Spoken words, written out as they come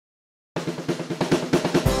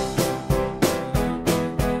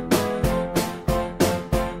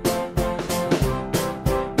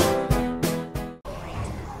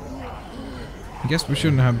guess we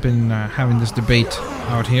shouldn't have been having this debate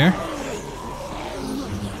out here.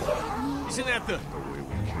 Isn't that the...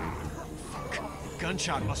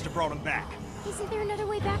 Gunshot must have brought him back. Isn't there another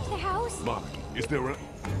way back to the house? Molly, is there a...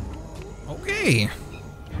 Okay.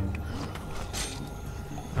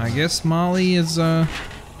 I guess Molly is, Hey,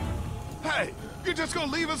 you just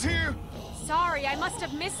gonna leave us here? Sorry, I must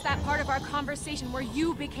have missed that part of our conversation where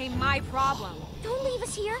you became my problem. Don't leave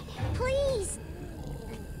us here, please.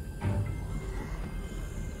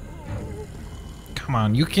 Come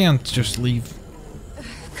on, you can't just leave.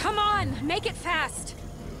 Come on, make it fast.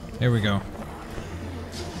 There we go.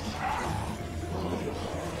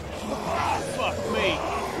 Fuck me.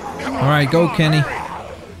 Alright, go, Kenny.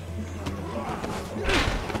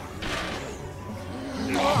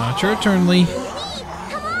 Not your turn, Lee.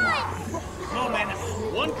 Come on! Come on, man.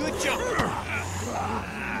 One good jump.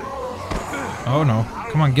 Oh no.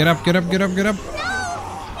 Come on, get up, get up, get up, get up.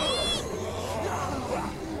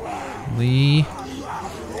 Lee.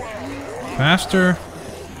 Faster.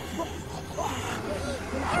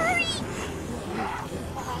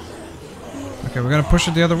 Okay, we gotta push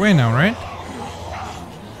it the other way now, right?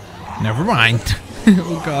 Never mind.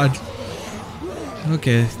 Oh god.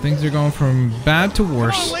 Okay, things are going from bad to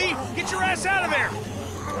worse. Come on, Lee. Get your ass out of there.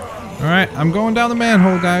 Alright, I'm going down the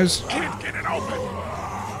manhole, guys. Can't get it open.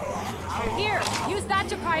 Here, use that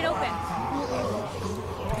to pry it open.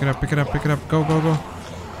 Pick it up, pick it up, pick it up. Go, go, go.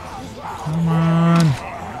 Come on.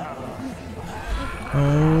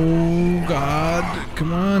 Oh god.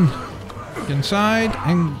 Come on. Get inside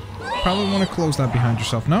and probably want to close that behind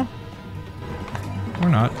yourself, no? Or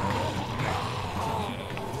not.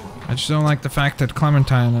 I just don't like the fact that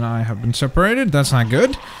Clementine and I have been separated. That's not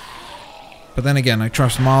good. But then again, I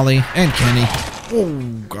trust Molly and Kenny.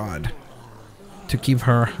 Oh, God. To keep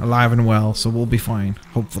her alive and well, so we'll be fine,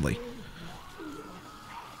 hopefully.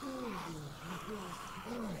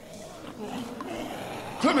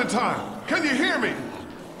 Clementine, can you hear me?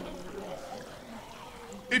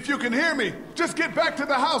 If you can hear me, just get back to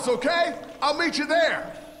the house, okay? I'll meet you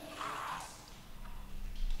there.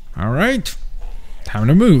 All right. Time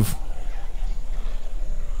to move.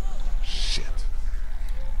 Shit.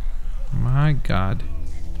 My God.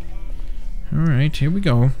 All right, here we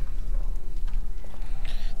go.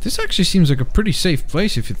 This actually seems like a pretty safe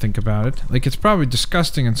place if you think about it. Like, it's probably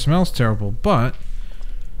disgusting and smells terrible, but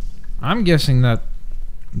I'm guessing that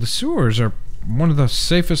the sewers are one of the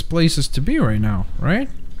safest places to be right now, right?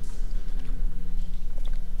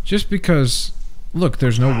 Just because, look,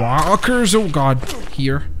 there's no walkers. Oh God,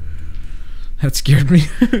 here. That scared me.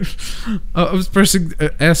 I was pressing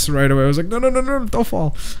S right away. I was like, no, no, no, no, don't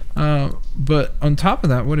fall. But on top of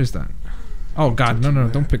that, what is that? Oh God, no, no,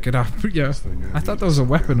 don't pick it up. Yeah, I thought that was a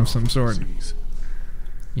weapon of some sort.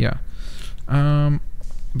 Yeah.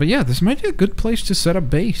 But yeah, this might be a good place to set up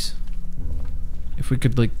base. If we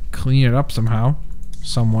could, like, clean it up somehow.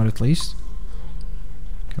 Somewhat, at least.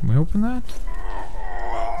 Can we open that?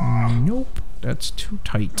 Nope. That's too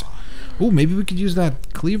tight. Oh, maybe we could use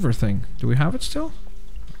that cleaver thing. Do we have it still?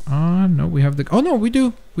 No, we have the... Oh, no, we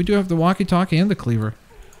do. We do have the walkie-talkie and the cleaver.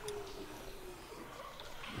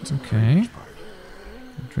 Okay.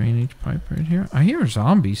 Drainage pipe right here. I hear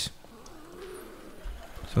zombies.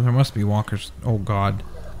 So there must be walkers. Oh, God.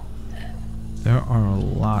 There are a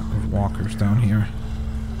lot of walkers down here.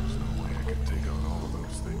 There's no way I can take on all of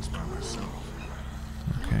those things by myself.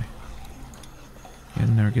 Okay.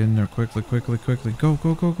 Get in there quickly, quickly, quickly. Go,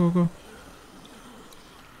 go, go, go, go.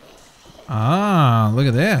 Ah, look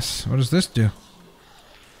at this. What does this do?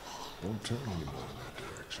 Don't turn anymore in that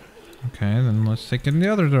direction. Okay, then let's take it in the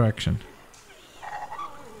other direction.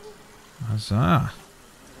 Huzzah.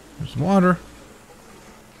 There's water.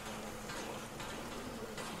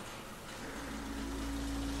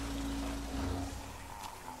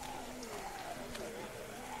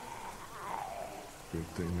 Good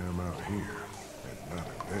thing I'm out here and not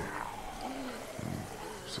in there.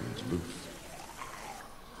 Seems loose.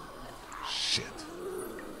 Shit.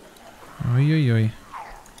 Oi, oi, oi.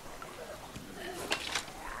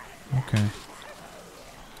 Okay.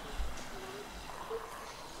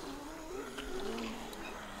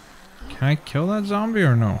 Can I kill that zombie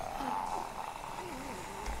or no?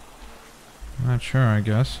 I'm not sure, I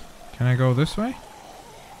guess. Can I go this way?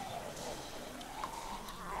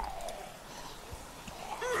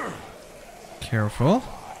 Careful.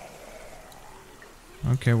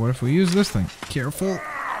 Okay, what if we use this thing? Careful.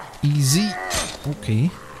 Easy. Okay.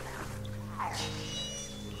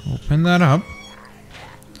 Open that up.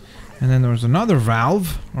 And then there was another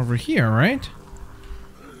valve over here, right?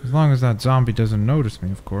 As long as that zombie doesn't notice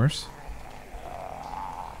me, of course.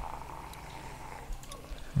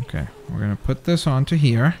 Okay, we're gonna put this onto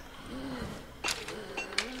here.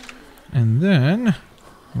 And then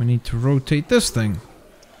we need to rotate this thing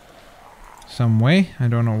some way. I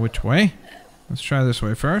don't know which way. Let's try this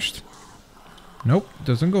way first. Nope,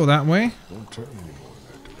 doesn't go that way. Don't turn anymore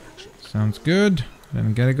in that direction. Sounds good.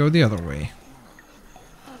 Then gotta go the other way.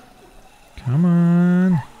 Come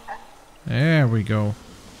on. There we go.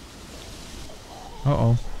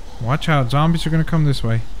 Uh-oh. Watch out, zombies are gonna come this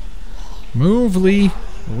way. Move, Lee.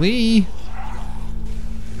 Lee.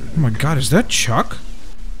 Oh my god, is that Chuck?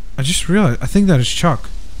 I just realized, I think that is Chuck.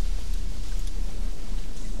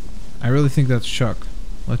 I really think that's Chuck.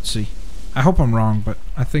 Let's see. I hope I'm wrong, but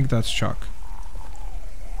I think that's Chuck.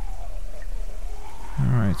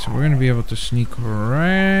 Alright, so we're gonna be able to sneak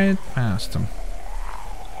right past him.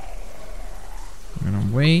 I'm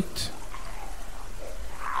gonna wait.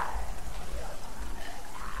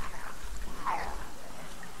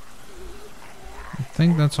 I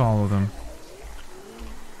think that's all of them.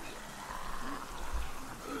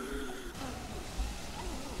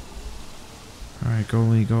 Alright, go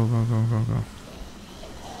Lee, go, go, go, go, go.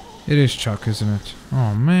 It is Chuck, isn't it?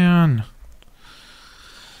 Oh man.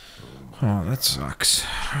 Oh, that sucks. He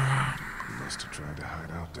must have tried to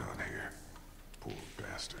hide out down here. Poor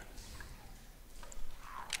bastard.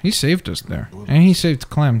 He saved us there. And he saved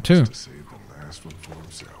Clem too. To save the last one for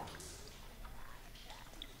himself.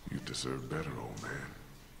 You deserve better, old man.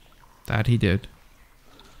 That he did.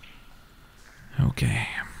 Okay.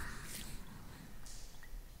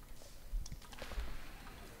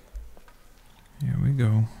 Here we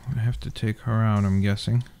go. I have to take her out, I'm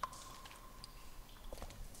guessing.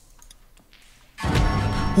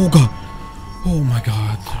 Oh god! Oh my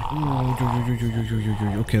god.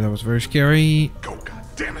 Okay, that was very scary. Go, god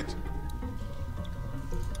damn it!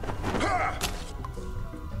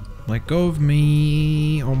 Let go of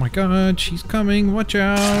me. Oh my god, she's coming. Watch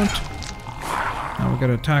out. Now we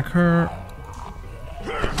gotta attack her.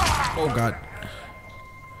 Oh god.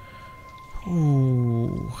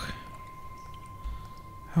 Oh.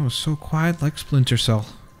 That was so quiet, like Splinter Cell.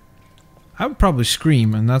 I would probably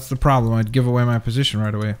scream, and that's the problem. I'd give away my position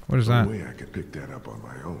right away. What is that? No way I could pick that up on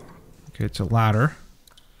my own. Okay, it's a ladder.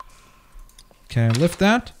 Can I lift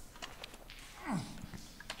that? I'm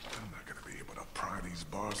not gonna be able to pry these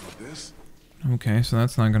bars with this. Okay, so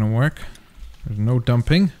that's not gonna work. There's no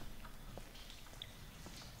dumping.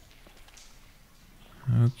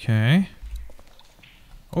 Okay.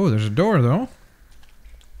 Oh, there's a door, though.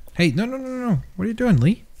 Hey, no, no, no, no. What are you doing,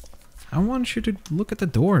 Lee? I want you to look at the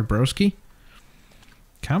door, broski.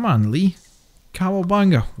 Come on, Lee.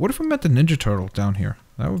 Cowabunga. What if we met the Ninja Turtle down here?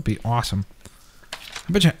 That would be awesome.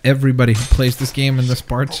 I bet you everybody who plays this game in this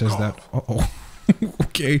part says that. Uh-oh.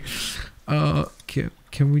 Okay.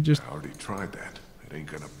 Can we just... I already tried that. It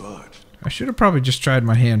ain't gonna budge. I should have probably just tried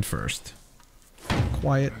my hand first.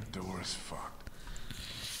 Quiet. That door is fucked.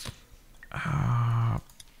 I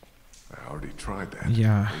already tried that.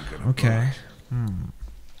 Yeah. Ain't gonna Okay.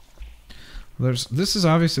 budge. This is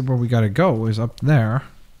obviously where we gotta go, is up there.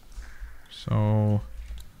 So...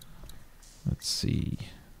 Let's see.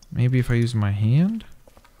 Maybe if I use my hand?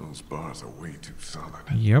 Those bars are way too solid.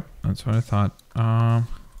 Yep, that's what I thought.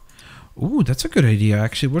 Ooh, that's a good idea,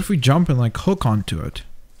 actually. What if we jump and, like, hook onto it?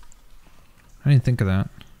 I didn't think of that.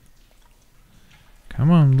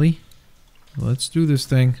 Come on, Lee. Let's do this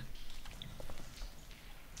thing.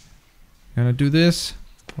 Gonna do this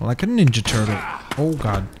like a Ninja Turtle. Oh,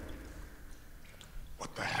 God.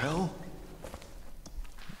 What the hell?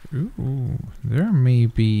 Ooh, there may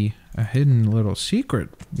be a hidden little secret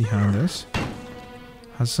behind this.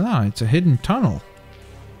 Huzzah, it's a hidden tunnel.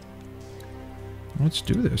 Let's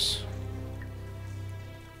do this.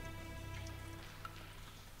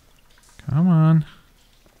 Come on.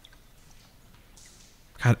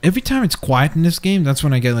 God, every time it's quiet in this game, that's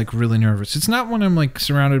when I get, like, really nervous. It's not when I'm, like,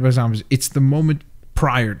 surrounded by zombies. It's the moment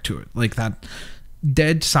prior to it. Like, that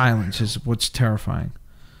dead silence is what's terrifying.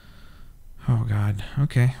 Oh, God.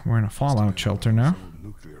 Okay, we're in a fallout shelter now.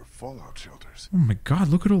 Nuclear fallout shelters. Oh, my God,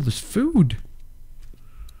 look at all this food.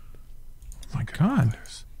 Oh, my God.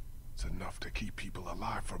 It's enough to keep people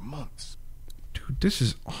alive for months. Dude, this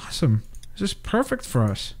is awesome. This is perfect for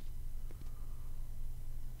us.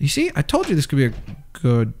 You see, I told you this could be a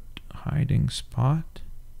good hiding spot.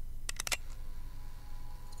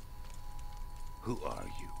 Who are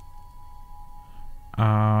you?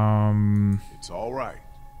 It's all right.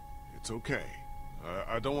 It's okay.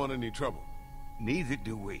 I don't want any trouble. Neither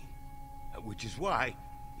do we. Which is why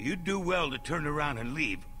you'd do well to turn around and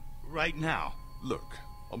leave right now. Look,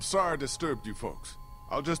 I'm sorry I disturbed you folks.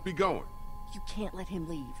 I'll just be going. You can't let him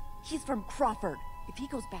leave. He's from Crawford. If he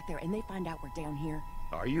goes back there and they find out we're down here,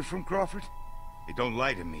 Are you from Crawford? Hey, don't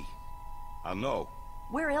lie to me. I'll know.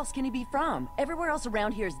 Where else can he be from? Everywhere else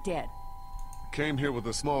around here is dead. Came here with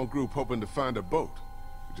a small group hoping to find a boat.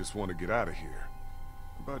 We just want to get out of here.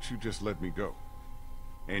 How about you just let me go?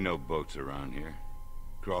 Ain't no boats around here.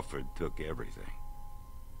 Crawford took everything.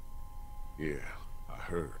 Yeah, I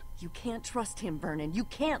heard. You can't trust him, Vernon. You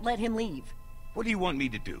can't let him leave. What do you want me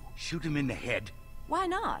to do? Shoot him in the head? Why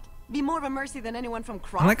not? Be more of a mercy than anyone from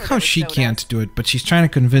Crawford. I like how ever she showed can't us. do it, but she's trying to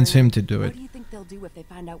convince him to do What it. do you think they'll do if they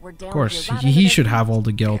find out we're down Of course, here, right he under should their have feet? all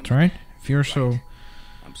the guilt, right? If you're so...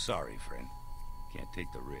 I'm sorry, friend. Can't take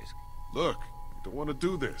the risk. Look, I don't want to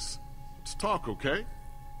do this. Let's talk, okay?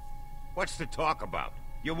 What's to talk about?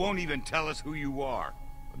 You won't even tell us who you are.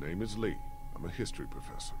 My name is Lee. I'm a history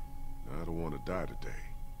professor. I don't want to die today.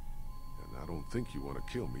 And I don't think you want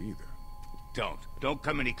to kill me either. Don't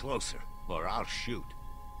come any closer, or I'll shoot.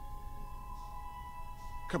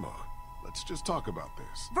 Come on, let's just talk about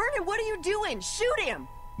this. Vernon, what are you doing? Shoot him!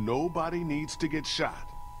 Nobody needs to get shot.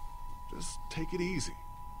 Just take it easy.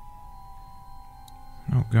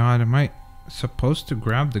 Oh god, am I supposed to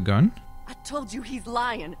grab the gun? I told you he's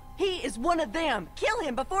lying. He is one of them. Kill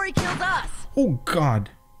him before he kills us. Oh god.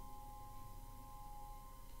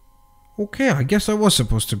 Okay, I guess I was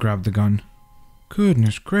supposed to grab the gun.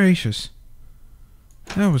 Goodness gracious.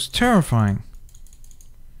 That was terrifying.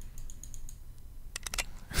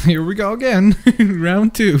 Here we go again.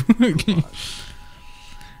 Round 2.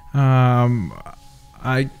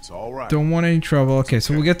 I It's all right. don't want any trouble. Okay,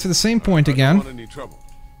 so we'll get to the same point I again. don't want any trouble.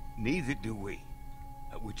 Neither do we.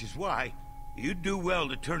 Which is why you'd do well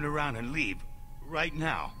to turn around and leave right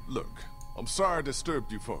now. Look, I'm sorry I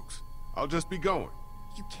disturbed you folks. I'll just be going.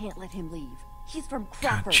 You can't let him leave. He's from God,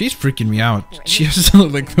 Crawford. she's freaking me out. She has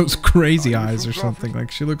like those crazy eyes or something.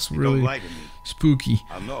 Like she looks Hey, really don't lie to me. spooky.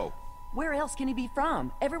 I'll know. Where else can he be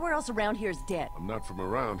from? Everywhere else around here is dead. I'm not from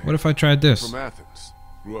around here. What if I tried this? From Athens.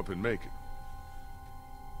 Grew up in Macon.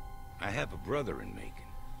 I have a brother in Macon.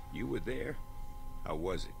 You were there? How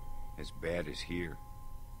was it? As bad as here?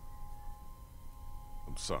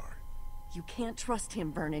 I'm sorry. You can't trust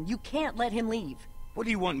him, Vernon. You can't let him leave. What do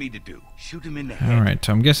you want me to do? Shoot him in the head? Alright,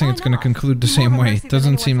 so I'm guessing Why it's going to not? conclude the Be more same of a way. mercy It than doesn't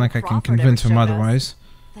anyone seem from like I can Crawford ever convince him showed us. otherwise.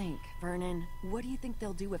 Think, Vernon. What do you think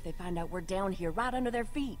they'll do if they find out we're down here right under their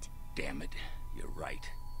feet? Damn it. You're right.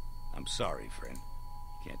 I'm sorry, friend.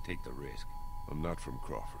 Can't take the risk. I'm not from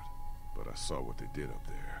Crawford, but I saw what they did up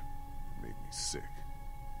there. It made me sick.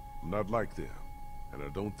 I'm not like them, and I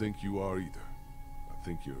don't think you are either. I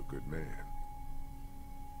think you're a good man.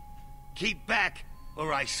 Keep back,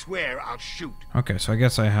 or I swear I'll shoot. Okay, so I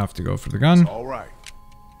guess I have to go for the gun. All right.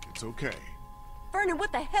 It's okay. Vernon,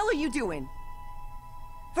 what the hell are you doing?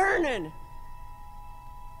 Vernon!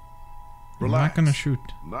 I'm not going to shoot.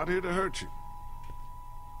 I'm not here to hurt you.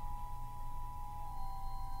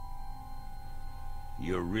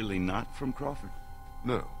 You're really not from Crawford?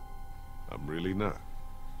 No, I'm really not.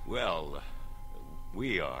 Well,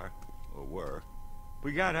 we are, or were.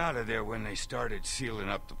 We got out of there when they started sealing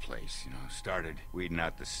up the place, started weeding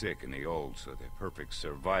out the sick and the old so the perfect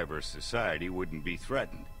survivor society wouldn't be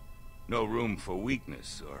threatened. No room for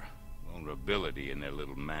weakness or vulnerability in their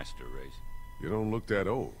little master race. You don't look that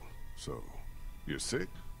old, so you're sick?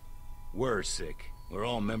 We're sick. We're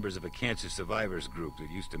all members of a cancer survivors group that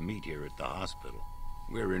used to meet here at the hospital.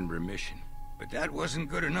 We're in remission. But that wasn't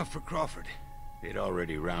good enough for Crawford. They'd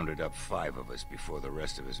already rounded up 5 of us before the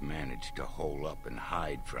rest of us managed to hole up and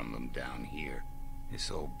hide from them down here. This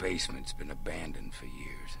old basement's been abandoned for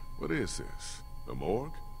years. What is this? A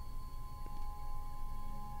morgue?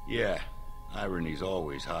 Yeah, irony's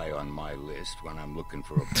always high on my list when I'm looking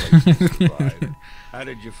for a place to survive. How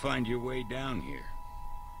did you find your way down here?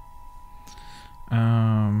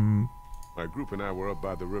 My group and I were up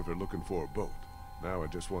by the river looking for a boat. Now I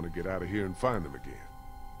just want to get out of here and find them again.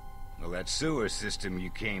 Well, that sewer system you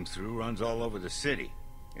came through runs all over the city.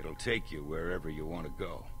 It'll take you wherever you want to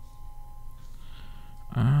go.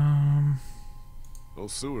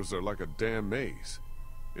 Those sewers are like a damn maze.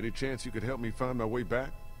 Any chance you could help me find my way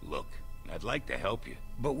back? Look, I'd like to help you,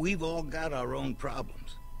 but we've all got our own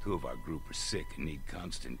problems. 2 of our group are sick and need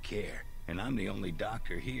constant care, and I'm the only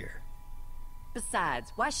doctor here.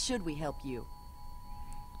 Besides, why should we help you?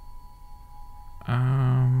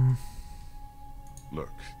 Look,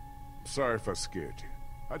 I'm sorry if I scared you.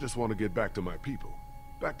 I just want to get back to my people.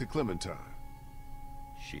 Back to Clementine.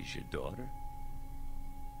 She's your daughter?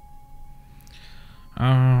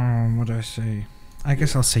 What do I say? I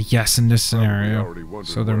guess I'll say yes in this scenario. already wondered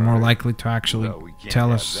So they're where more I am. likely to actually Well, we can't tell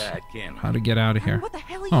have us that, can we? how to get out of here. What the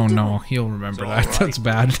hell are you Oh doing? no, he'll remember It's that. all That's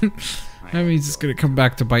right. bad. That means it's gonna come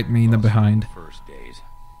back to bite me in the behind. First days.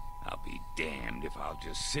 I'll be damned if I'll just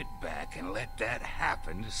just sit back and let that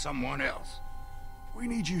happen to someone else. We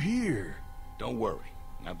need you here. Don't worry.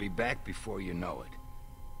 I'll be back before you know it.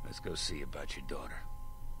 Let's go see about your daughter.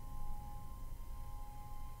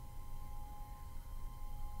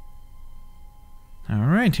 All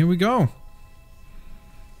right, here we go.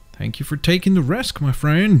 Thank you for taking the risk, my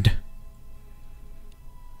friend.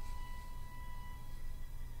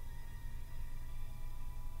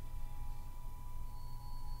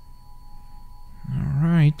 All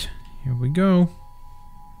right, here we go.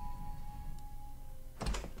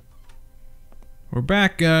 We're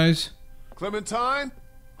back, guys. Clementine?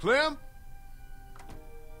 Clem?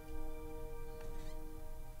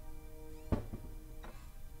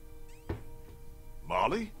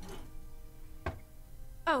 Molly?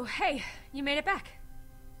 Oh, hey, you made it back.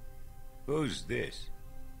 Who's this?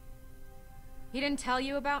 He didn't tell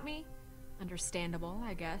you about me? Understandable,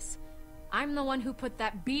 I guess. I'm the one who put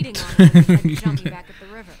that beating on him and tried to jump me back at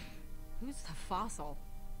the river. Who's the fossil?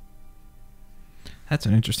 That's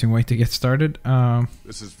an interesting way to get started.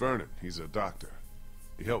 This is Vernon. He's a doctor.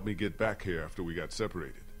 He helped me get back here after we got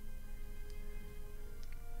separated.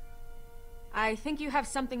 I think you have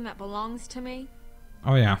something that belongs to me.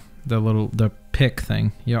 Oh yeah, the pick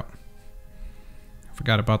thing. Yep.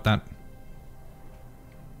 Forgot about that.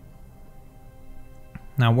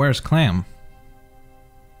 Now where's Clam?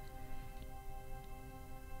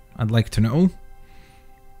 I'd like to know.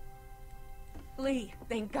 Lee,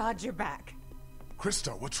 thank God you're back.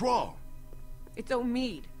 Krista, what's wrong? It's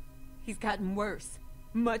Omid. He's gotten worse.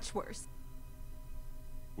 Much worse.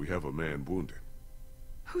 We have a man wounded.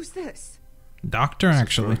 Who's this? Doctor, This is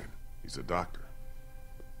actually. Vernon. He's a doctor.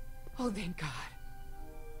 Oh, thank God.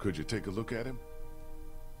 Could you take a look at him?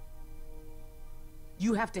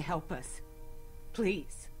 You have to help us.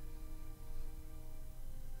 Please.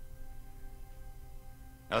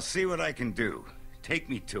 I'll see what I can do. Take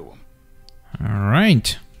me to him. All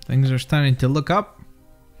right, things are starting to look up.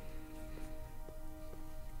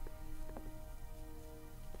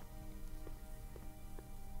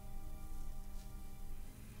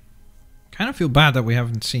 Kind of feel bad that we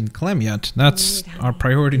haven't seen Clem yet. That's our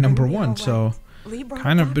priority number one, so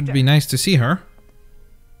kind of would be nice to see her.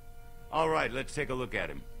 All right, let's take a look at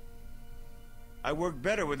him. I work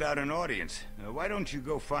better without an audience. Why don't you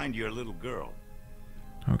go find your little girl?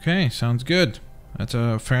 Okay, sounds good. That's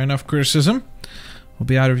a fair enough criticism. We'll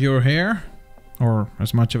be out of your hair, or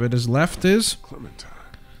as much of it as left is. Clementine.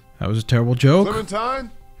 That was a terrible joke.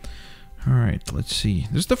 Clementine? All right, let's see.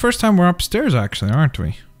 This is the first time we're upstairs, actually, aren't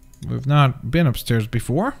we? We've not been upstairs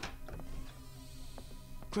before.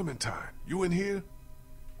 Clementine, you in here?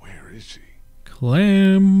 Where is she?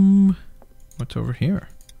 Clem. What's over here?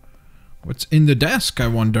 What's in the desk, I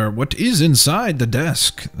wonder? What is inside the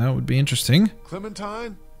desk? That would be interesting.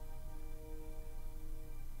 Clementine?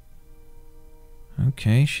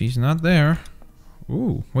 Okay, she's not there.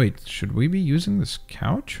 Ooh, wait, should we be using this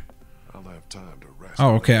couch? I'll have time to rest.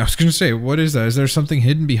 Oh, okay, I was gonna say, what is that? Is there something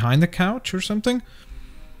hidden behind the couch or something?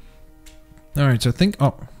 Alright, so I think...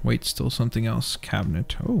 Oh, wait, still something else.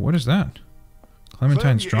 Cabinet. Oh, what is that?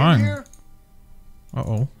 Clementine's Clem, you in drawing. here?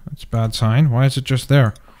 Uh-oh, that's a bad sign. Why is it just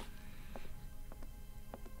there?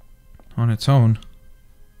 On its own.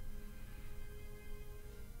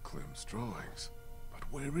 Clem's drawings.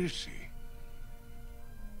 But where is she?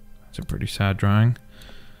 That's a pretty sad drawing.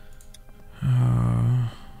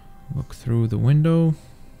 Look through the window.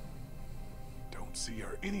 Don't see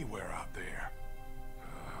her anywhere out there.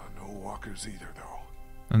 No walkers either, though.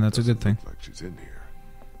 And that's a good thing. Look like she's in here.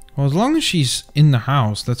 Well, as long as she's in the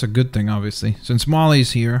house, that's a good thing, obviously. Since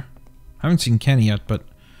Molly's here. I haven't seen Kenny yet, but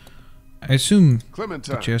I assume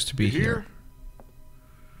Clementine, that she has to be you here.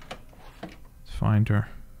 Let's find her.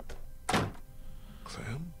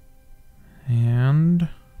 Clem? And...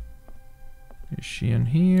 is she in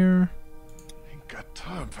here? Ain't got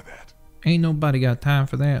time for that. Ain't nobody got time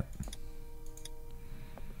for that.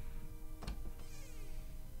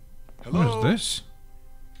 Hello? What is this?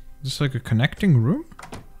 Is this like a connecting room?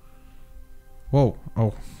 Whoa.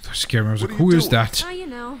 Oh, that scared me. I was What like, are you who is doing? that? Oh, you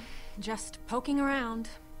know, just poking around.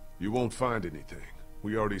 You won't find anything.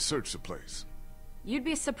 We already searched the place. You'd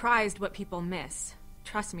be surprised what people miss.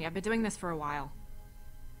 Trust me, I've been doing this for a while.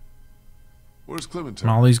 Where's Clementine?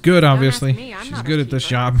 Molly's good, ask obviously. me, I'm She's not a good at this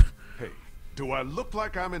keeper. job. Hey, do I look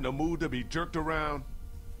like I'm in the mood to be jerked around?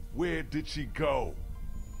 Where did she go?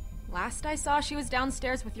 Last I saw, she was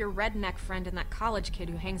downstairs with your redneck friend and that college kid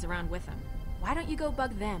who hangs around with him. Why don't you go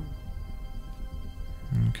bug them?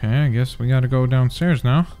 Okay, I guess we gotta go downstairs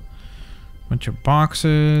now. Bunch of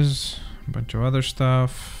boxes, a bunch of other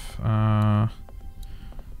stuff. I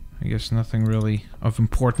guess nothing really of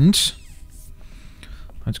importance.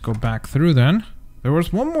 let's go back through then. There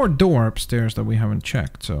was one more door upstairs that we haven't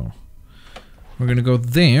checked, so we're gonna go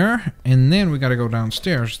there, and then we gotta go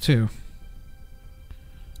downstairs too.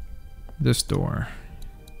 This door.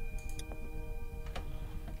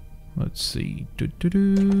 Let's see.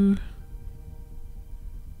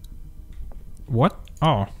 What?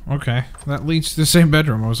 Oh, okay. That leads to the same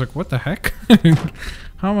bedroom. I was like, what the heck?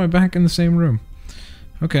 How am I back in the same room?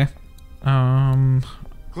 Okay. Clem?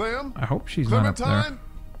 I hope she's not up there.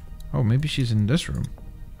 Oh, maybe she's in this room.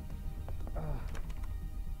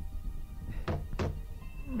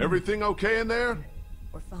 Everything okay in there?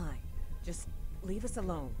 We're fine. Just leave us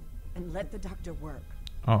alone and let the doctor work.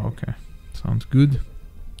 Oh, okay. Sounds good.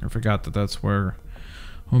 I forgot that that's where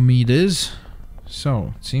Omid is.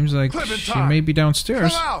 So, it seems like she may be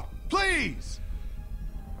downstairs. Come out, please!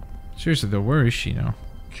 Seriously though, where is she now?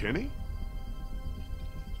 Kenny?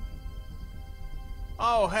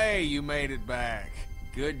 Oh, hey, you made it back.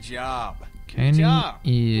 Good job. Kenny job.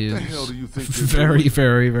 is What the hell do you think you're very, doing?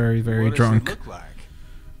 very, very, very What drunk. does it look like?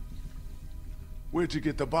 Where'd you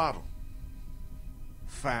get the bottle?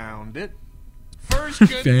 Found it. First good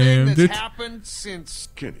thing Found that's it. happened since...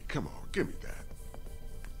 Kenny, come on, give me that.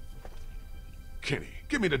 Kenny,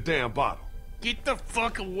 give me the damn bottle. Get the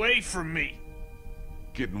fuck away from me.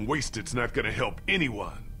 Getting wasted's not gonna help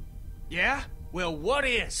anyone. Yeah? Well, what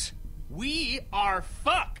is? We are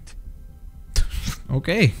fucked.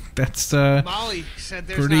 Okay, that's Molly said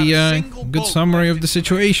there's pretty not a single good boat summary left of the in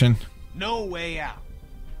situation. No way out.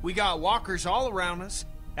 We got walkers all around us.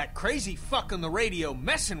 That crazy fuck on the radio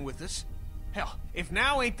messing with us. Hell, if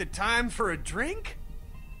now ain't the time for a drink?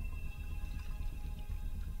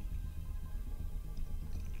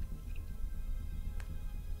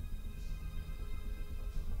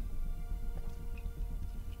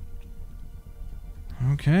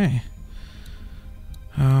 Okay.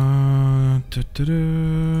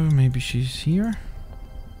 Maybe she's here?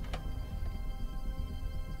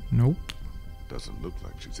 Nope. Doesn't look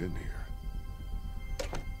like she's in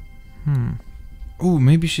here. Oh,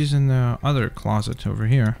 maybe she's in the other closet over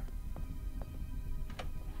here.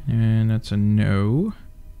 And that's a no.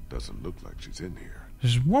 Doesn't look like she's in here.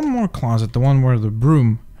 There's one more closet, the one where the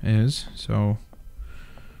broom is. So,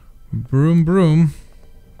 broom.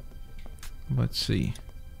 Let's see.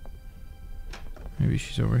 Maybe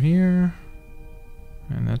she's over here.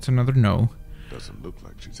 And that's another no. Doesn't look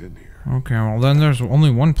like she's in here. Okay, well then there's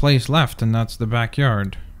only one place left, and that's the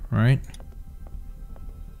backyard, right?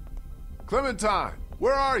 Clementine,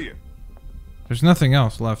 where are you? There's nothing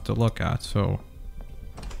else left to look at, so...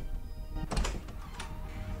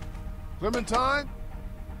 Clementine?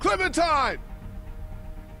 Clementine!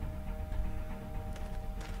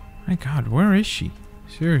 My god, where is she?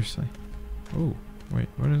 Seriously. Oh, wait,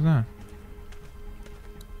 what is that?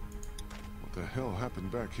 What the hell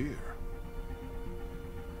happened back here?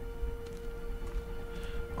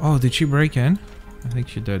 Oh, did she break in? I think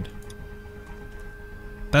she did.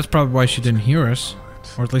 That's probably why she didn't hear us.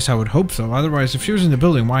 Or at least I would hope so. Otherwise, if she was in the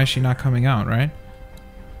building, why is she not coming out, right?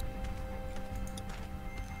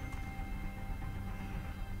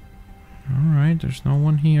 Alright, there's no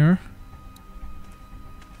one here.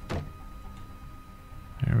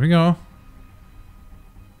 There we go.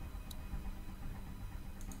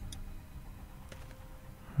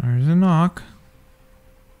 There's a knock.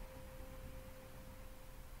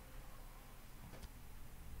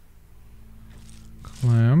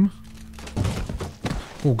 Clem.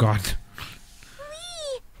 Oh god.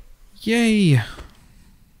 Yay!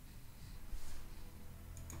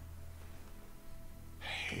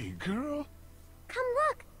 Hey, girl? Come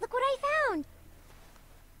look! Look what I found!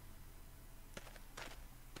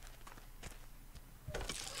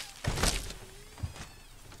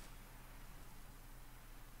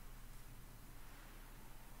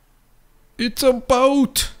 It's a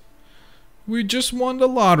boat! We just won the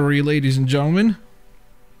lottery, ladies and gentlemen.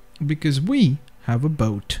 Because we have a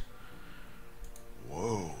boat.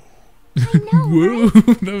 Whoa. I know, Whoa!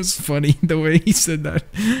 right? That was funny, the way he said that.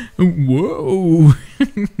 Whoa!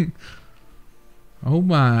 Oh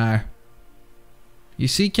my. You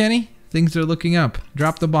see, Kenny? Things are looking up.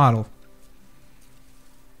 Drop the bottle.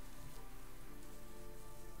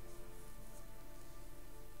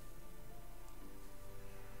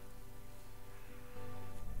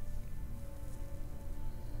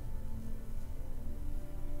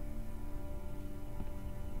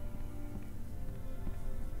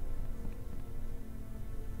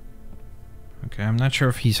 Okay, I'm not sure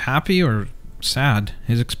if he's happy or sad.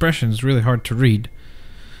 His expression is really hard to read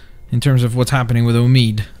in terms of what's happening with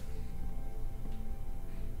Omid.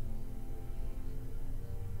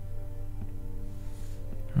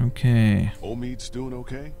 Okay. Omid's doing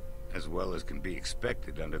okay? As well as can be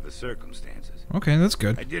expected under the circumstances. Okay, that's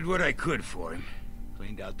good. I did what I could for him.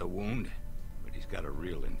 Cleaned out the wound, but he's got a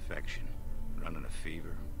real infection. Running a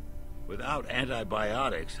fever. Without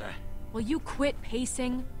antibiotics, Will you quit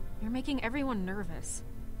pacing? You're making everyone nervous.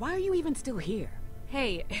 Why are you even still here?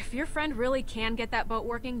 Hey, if your friend really can get that boat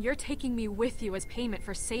working, you're taking me with you as payment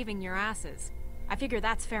for saving your asses. I figure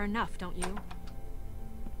that's fair enough, don't you?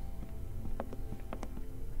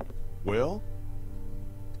 Well?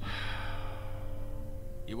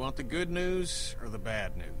 You want the good news or the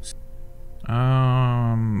bad news?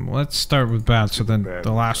 Let's start with bad, so then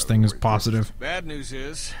the last thing is positive. Bad news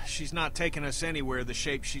is, she's not taking us anywhere the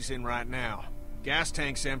shape she's in right now. Gas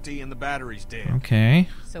tank's empty and the battery's dead. Okay.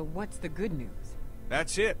 So what's the good news?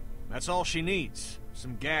 That's it. That's all she needs.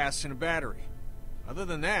 Some gas and a battery. Other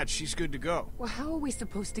than that, she's good to go. Well, how are we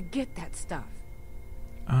supposed to get that stuff?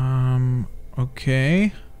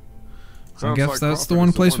 Okay. Sounds guess like that's the Crawford one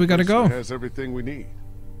is place we gotta go. that has everything we need.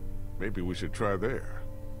 Maybe we should try there.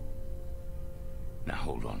 Now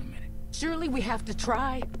hold on a minute. Surely we have to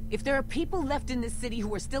try. If there are people left in this city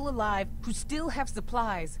who are still alive, who still have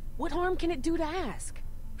supplies, what harm can it do to ask?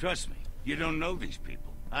 Trust me, you don't know these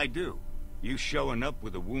people. I do. You showing up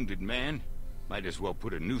with a wounded man, might as well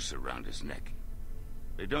put a noose around his neck.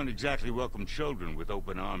 They don't exactly welcome children with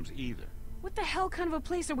open arms either. What the hell kind of a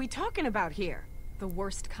place are we talking about here? The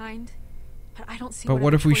worst kind? But I don't see But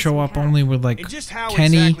what if we show up have. only with like And just how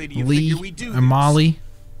Kenny, exactly do you Lee, figure we do and this? Molly?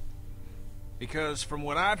 Because from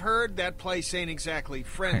what I've heard, that place ain't exactly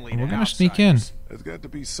friendly We're to gonna sneak in. outsiders. There's got to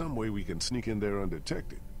be some way we can sneak in there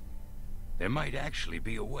undetected. There might actually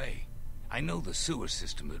be a way. I know the sewer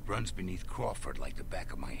system that runs beneath Crawford like the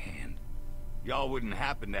back of my hand. Y'all wouldn't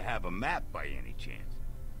happen to have a map by any chance?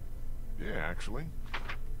 Yeah, actually.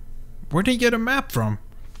 Where'd he get a map from?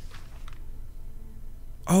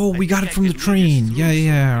 Oh, I we got think it from I the could lead us train. through Yeah, so we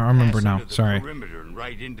yeah, could I remember pass now. under the Sorry. perimeter and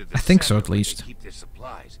right into the I think so, center at where they least. keep their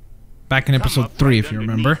supplies. Back in Come episode up 3, right if you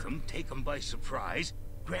underneath remember. them, take them by surprise,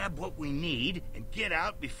 grab what we need, and get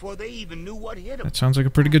out before they even knew what hit them. That sounds like a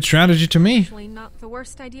pretty good strategy to me. Actually, not the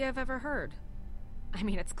worst idea I've ever heard. I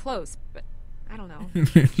mean, it's close, but I don't know.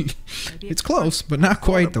 Maybe It's close, but not Thought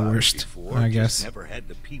quite the about it worst, before, I just guess. Never had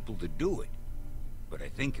the people to do it. But I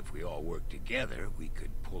think if we all work together, we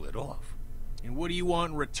could pull it off. And what do you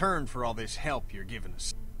want in return for all this help you're giving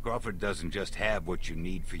us? Crawford doesn't just have what you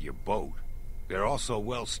need for your boat. They're also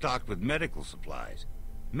well stocked with medical supplies.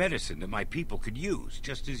 Medicine that my people could use,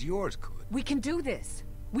 just as yours could. We can do this.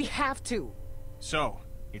 We have to. So,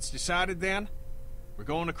 it's decided then? We're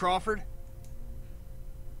going to Crawford?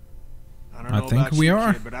 I don't I know think about we you,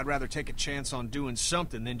 are. Kid, but I'd rather take a chance on doing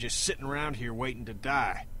something than just sitting around here waiting to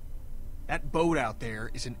die. That boat out there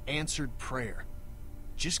is an answered prayer.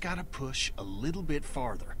 Just gotta push a little bit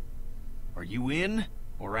farther. Are you in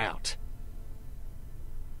or out?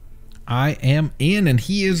 I am in, and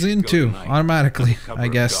he is in Go too, tonight. automatically, Cover I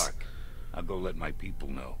of guess. dark. I'll go let my people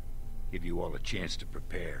know. Give you all a chance to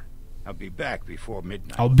prepare. I'll be back before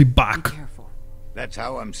midnight. I'll be Be back. careful. That's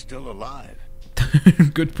how I'm still alive.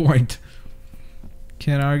 Good point.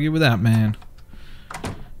 Can't argue with that, man.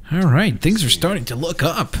 Alright, things are starting to look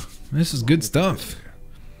up. This is good stuff.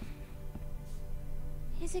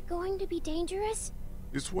 Is it going to be dangerous?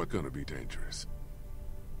 It's what gonna be dangerous?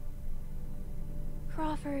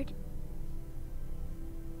 Crawford.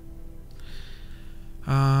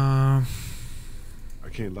 I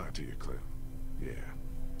can't lie to you, Clem. Yeah,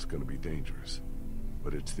 it's gonna be dangerous.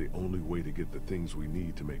 But it's the only way to get the things we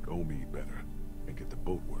need to make Omid better and get the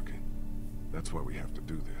boat working. That's why we have to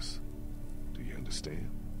do this. Do you understand?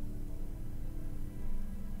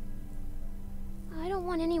 I don't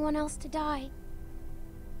want anyone else to die.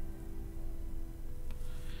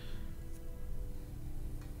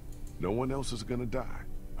 No one else is gonna die.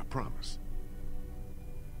 I promise.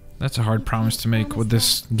 That's a hard promise to make with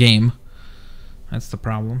this game. That's the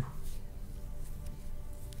problem.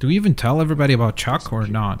 Do we even tell everybody about Chuck or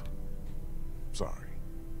not? Sorry.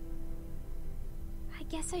 I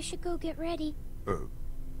guess I should go get ready.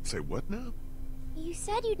 Say what now? You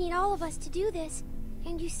said you'd need all of us to do this,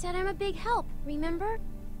 and you said I'm a big help, remember?